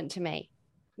important to me.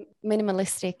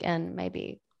 Minimalistic and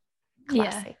maybe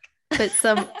classic. Put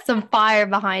some fire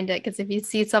behind it, because if you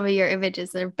see some of your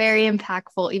images, they're very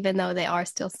impactful, even though they are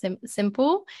still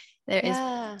simple.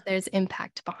 There's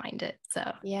impact behind it.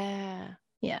 So yeah.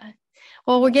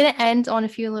 Well, we're gonna end on a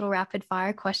few little rapid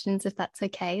fire questions, if that's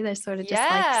okay. They're sort of just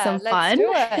like some fun.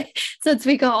 Do it. Since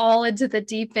we go all into the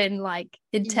deep and like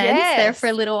intense there for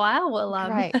a little while, well,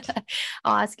 I'll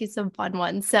ask you some fun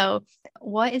ones. So,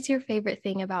 what is your favorite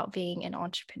thing about being an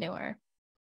entrepreneur?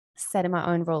 Setting my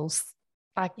own rules.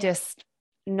 Like just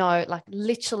no, like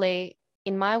literally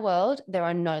in my world, there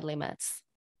are no limits.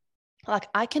 Like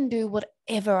I can do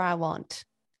whatever I want.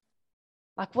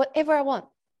 Like whatever I want.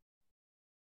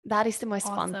 That is the most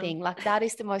fun thing. Like that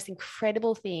is the most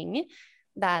incredible thing,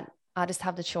 that I just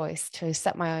have the choice to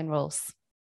set my own rules.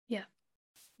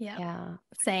 Yeah.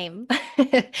 Same.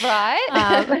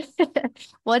 Right?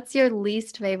 What's your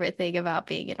least favorite thing about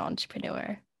being an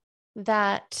entrepreneur?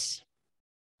 What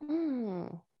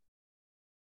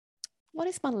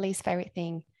is my least favorite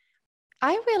thing?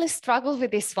 I really struggled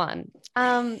with this one.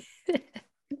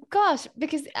 Gosh,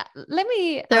 because let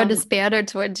me throw the spanner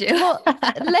towards you. Well,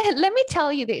 let me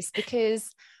tell you this,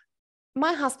 because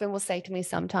my husband will say to me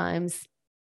sometimes,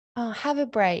 oh, have a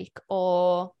break,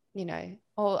 or,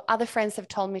 or other friends have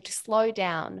told me to slow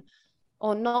down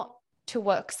or not to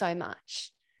work so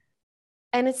much.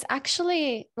 And it's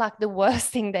actually like the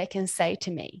worst thing they can say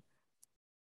to me,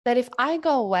 that if I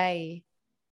go away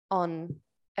on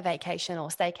a vacation or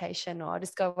staycation, or I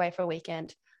just go away for a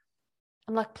weekend,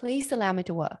 I'm like, please allow me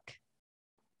to work.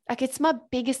 Like it's my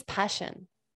biggest passion.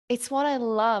 It's what I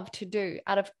love to do.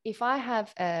 If I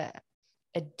have a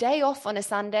day off on a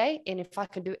Sunday, and if I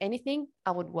could do anything,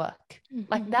 I would work.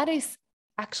 Like that is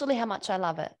actually how much I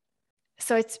love it.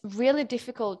 So it's really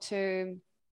difficult to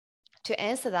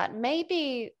answer that.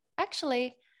 Maybe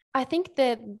actually, I think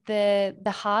that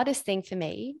the hardest thing for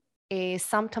me is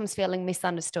sometimes feeling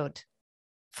misunderstood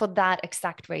for that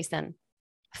exact reason.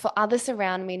 For others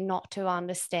around me not to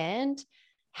understand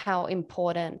how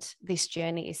important this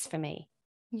journey is for me.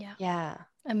 Yeah.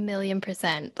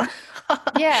 1,000,000%.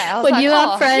 Yeah. When you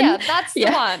have friends. Yeah, that's the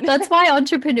one. That's why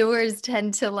entrepreneurs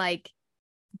tend to like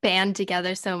band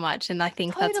together so much. And I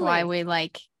think that's why we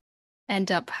like end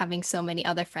up having so many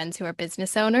other friends who are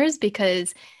business owners,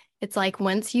 because it's like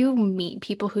once you meet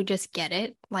people who just get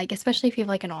it, like especially if you have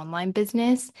like an online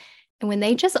business, and when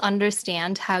they just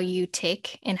understand how you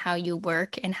tick and how you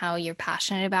work and how you're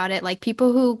passionate about it, like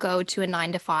people who go to a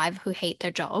 9 to 5 who hate their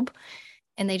job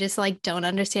and they just like don't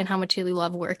understand how much you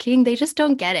love working, they just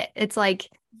don't get it. It's like,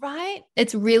 right.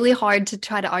 It's really hard to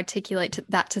try to articulate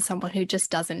that to someone who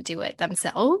just doesn't do it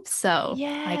themselves. So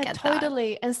yeah, I get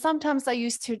totally. And sometimes I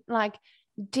used to like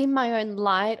dim my own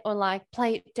light or like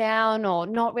play it down or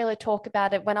not really talk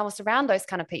about it when I was around those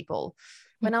kind of people.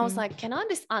 When I was like, can I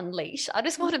just unleash? I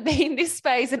just want to be in this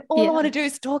space, and all I want to do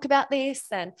is talk about this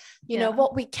and, you know,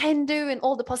 what we can do and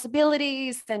all the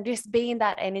possibilities, and just be in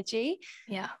that energy.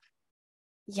 Yeah.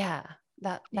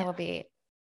 That would be it.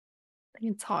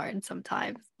 It's hard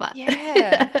sometimes, but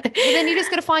but then you just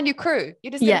got to find your crew.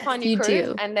 You just got to find your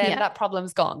crew, and then that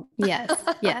problem's gone. Yes,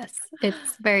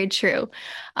 it's very true.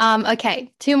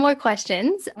 Okay, 2 more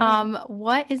questions.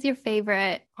 What is your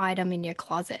favorite item in your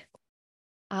closet?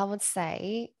 I would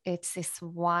say it's this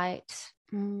white,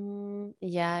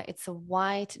 it's a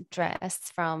white dress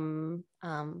from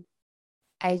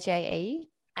AJE,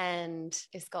 and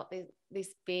it's got these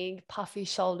big puffy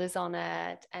shoulders on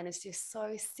it, and it's just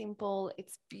so simple.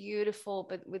 It's beautiful,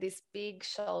 but with these big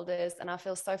shoulders, and I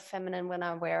feel so feminine when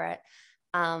I wear it.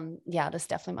 That's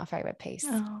definitely my favorite piece.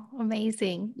 Oh,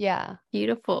 amazing. Yeah.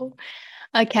 Beautiful.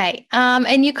 Okay.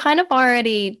 And you kind of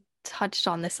already touched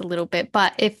on this a little bit,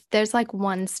 but if there's like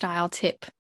one style tip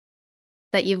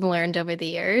that you've learned over the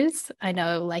years, I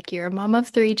know like you're a mom of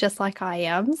 3 just like I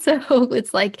am, so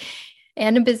it's like,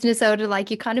 and a business owner,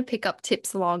 like you kind of pick up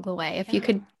tips along the way. If you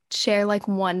could share like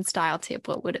one style tip,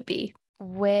 what would it be?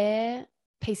 Wear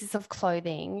pieces of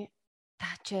clothing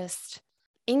that just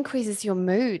increases your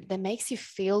mood, that makes you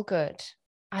feel good.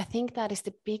 I think that is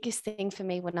the biggest thing for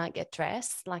me when I get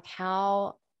dressed, like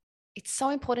how it's so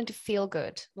important to feel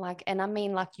good. Like, and I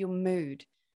mean like your mood,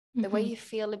 the way you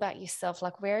feel about yourself,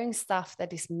 like wearing stuff that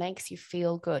just makes you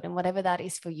feel good, and whatever that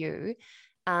is for you,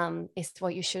 is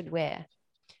what you should wear.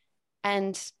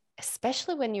 And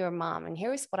especially when you're a mom, and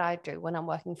here is what I do when I'm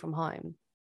working from home.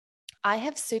 I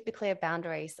have super clear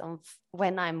boundaries of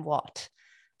when I'm what.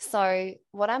 So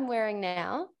what I'm wearing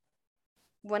now,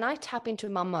 when I tap into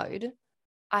mum mode,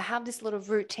 I have this little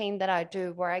routine that I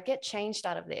do where I get changed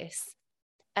out of this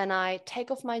and I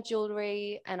take off my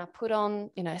jewelry and I put on,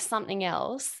 something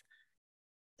else.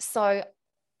 So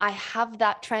I have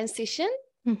that transition.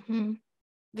 Mm-hmm.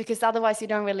 Because otherwise you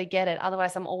don't really get it.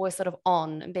 Otherwise I'm always sort of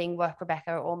on being work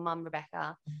Rebecca or mum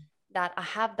Rebecca, that I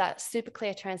have that super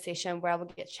clear transition where I will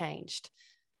get changed.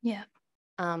 Yeah.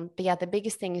 But yeah, the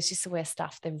biggest thing is just to wear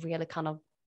stuff that really kind of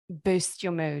boost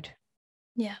your mood.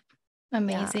 Yeah.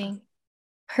 Amazing. Yeah.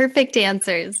 Perfect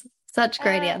answers. Such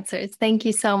great answers. Thank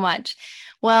you so much.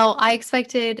 Well, I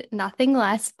expected nothing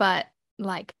less but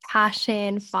like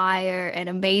passion, fire, and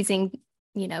amazing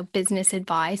business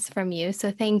advice from you.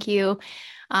 So thank you.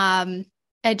 I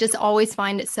just always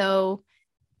find it so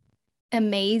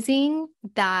amazing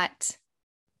that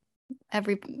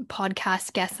every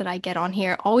podcast guest that I get on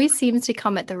here always seems to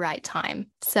come at the right time.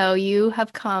 So you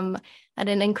have come at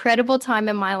an incredible time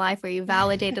in my life where you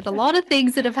validated a lot of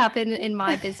things that have happened in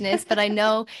my business. But I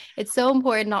know it's so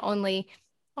important, not only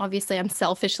obviously I'm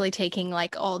selfishly taking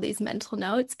like all these mental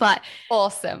notes, but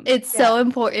awesome. It's so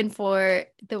important for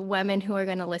the women who are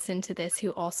going to listen to this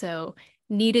who also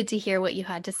needed to hear what you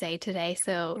had to say today.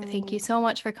 So thank you so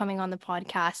much for coming on the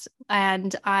podcast.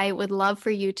 And I would love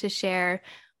for you to share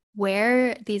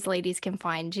where these ladies can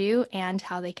find you and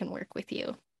how they can work with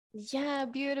you. Yeah,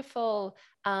 beautiful.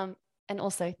 And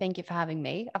also thank you for having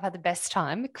me. I've had the best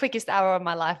time, quickest hour of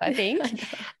my life, I think.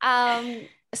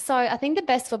 So I think the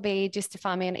best will be just to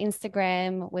find me on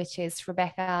Instagram, which is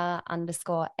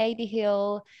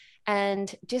Rebecca_Adehill,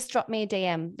 and just drop me a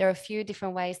DM. There are a few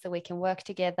different ways that we can work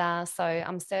together. So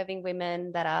I'm serving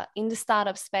women that are in the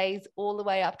startup space all the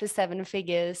way up to 7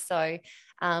 figures. So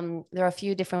there are a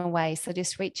few different ways. So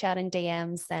just reach out in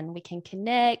DMs and we can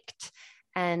connect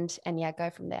and yeah, go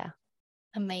from there.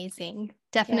 Amazing.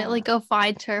 Definitely go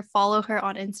find her, follow her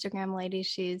on Instagram, ladies.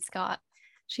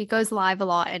 She goes live a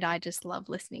lot and I just love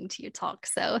listening to you talk.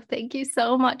 So thank you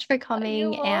so much for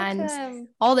coming. And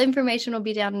all the information will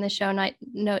be down in the show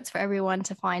notes for everyone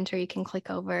to find her. You can click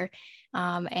over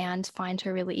and find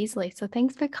her really easily. So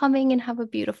thanks for coming and have a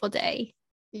beautiful day.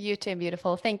 You too,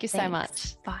 beautiful. Thank you so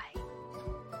much. Bye.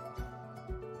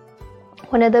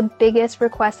 One of the biggest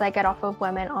requests I get off of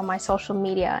women on my social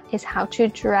media is how to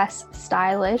dress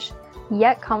stylish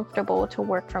yet comfortable to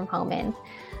work from home in.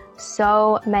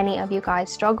 So many of you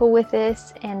guys struggle with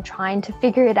this and trying to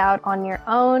figure it out on your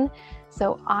own.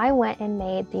 So I went and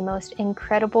made the most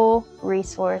incredible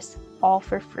resource all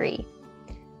for free.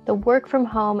 The Work From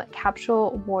Home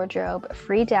Capsule Wardrobe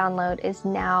free download is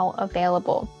now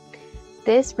available.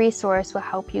 This resource will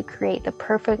help you create the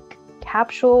perfect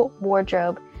capsule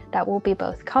wardrobe that will be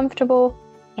both comfortable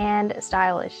and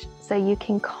stylish, so you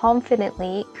can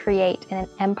confidently create an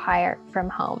empire from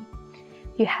home.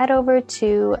 You head over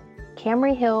to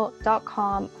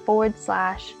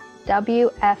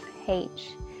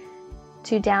CamryHill.com/WFH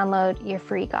to download your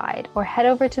free guide, or head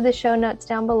over to the show notes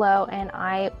down below and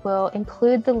I will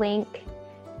include the link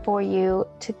for you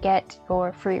to get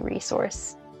your free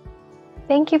resource.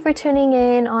 Thank you for tuning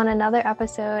in on another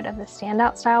episode of the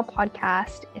Standout Style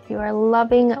podcast. If you are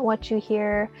loving what you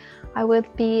hear, I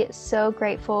would be so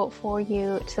grateful for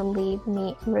you to leave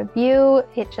me a review.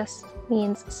 It just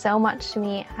means so much to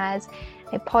me as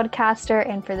a podcaster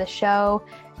and for the show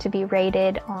to be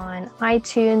rated on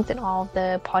iTunes and all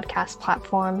the podcast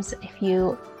platforms. If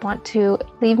you want to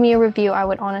leave me a review, I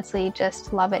would honestly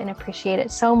just love it and appreciate it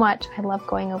so much. I love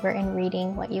going over and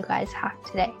reading what you guys have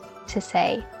today to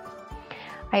say.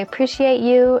 I appreciate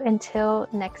you. Until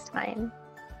next time.